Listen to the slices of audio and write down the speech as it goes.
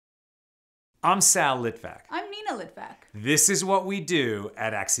I'm Sal Litvak. I'm Nina Litvak. This is what we do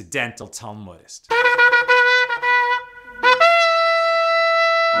at Accidental Talmudist. You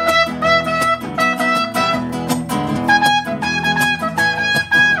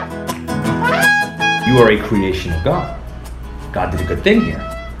are a creation of God. God did a good thing here,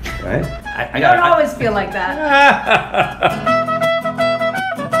 right? I don't always feel like that.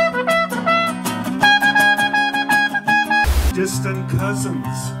 Distant cousins.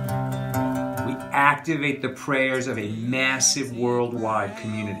 We activate the prayers of a massive worldwide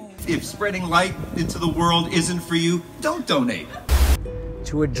community. If spreading light into the world isn't for you, don't donate.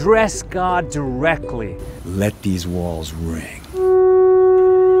 To address God directly. Let these walls ring.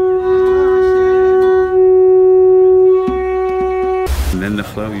 And then the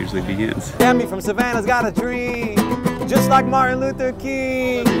flow usually begins. Tammy from Savannah's got a dream, just like Martin Luther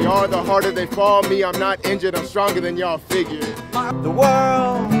King. Y'all, the harder they fall, me, I'm not injured, I'm stronger than y'all figure. The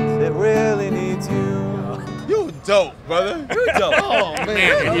world, it really needs you. You dope, brother. You dope. Oh,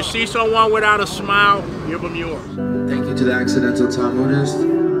 man. If you see someone without a smile, give them yours. Thank you to the Accidental Talmudist.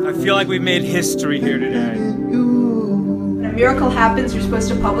 I feel like we've made history here today. When a miracle happens, you're supposed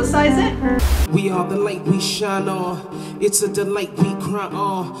to publicize it. We are the light we shine on. It's a delight we cry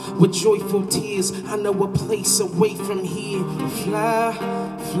on. With joyful tears, I know a place away from here. Fly,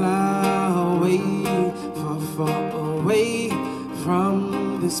 fly away, far, far away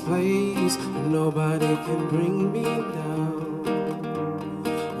from this place. Nobody can bring me down.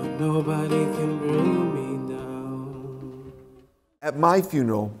 Nobody can bring me down. At my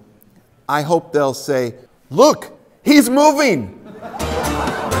funeral, I hope they'll say, "Look, he's moving."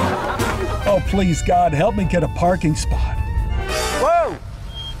 Oh, please, God, help me get a parking spot. Whoa!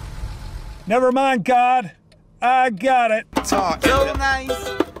 Never mind, God. I got it. So nice,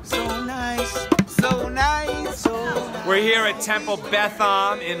 so nice, so nice, so nice. We're here at Temple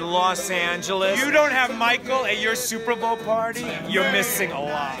Betham in Los Angeles. You don't have Michael at your Super Bowl party? You're missing a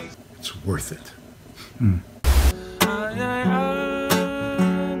lot. It's worth it.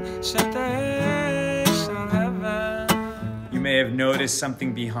 You may have noticed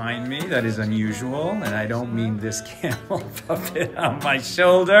something behind me that is unusual, and I don't mean this camel puppet on my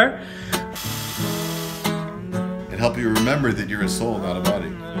shoulder. And help you remember that you're a soul, not a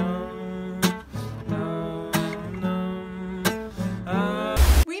body.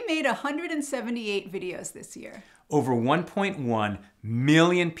 We made 178 videos this year. Over 1.1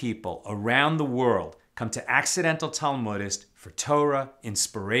 million people around the world come to Accidental Talmudist for Torah,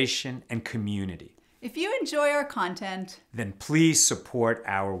 inspiration, and community. If you enjoy our content, Then please support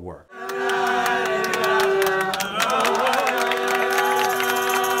our work.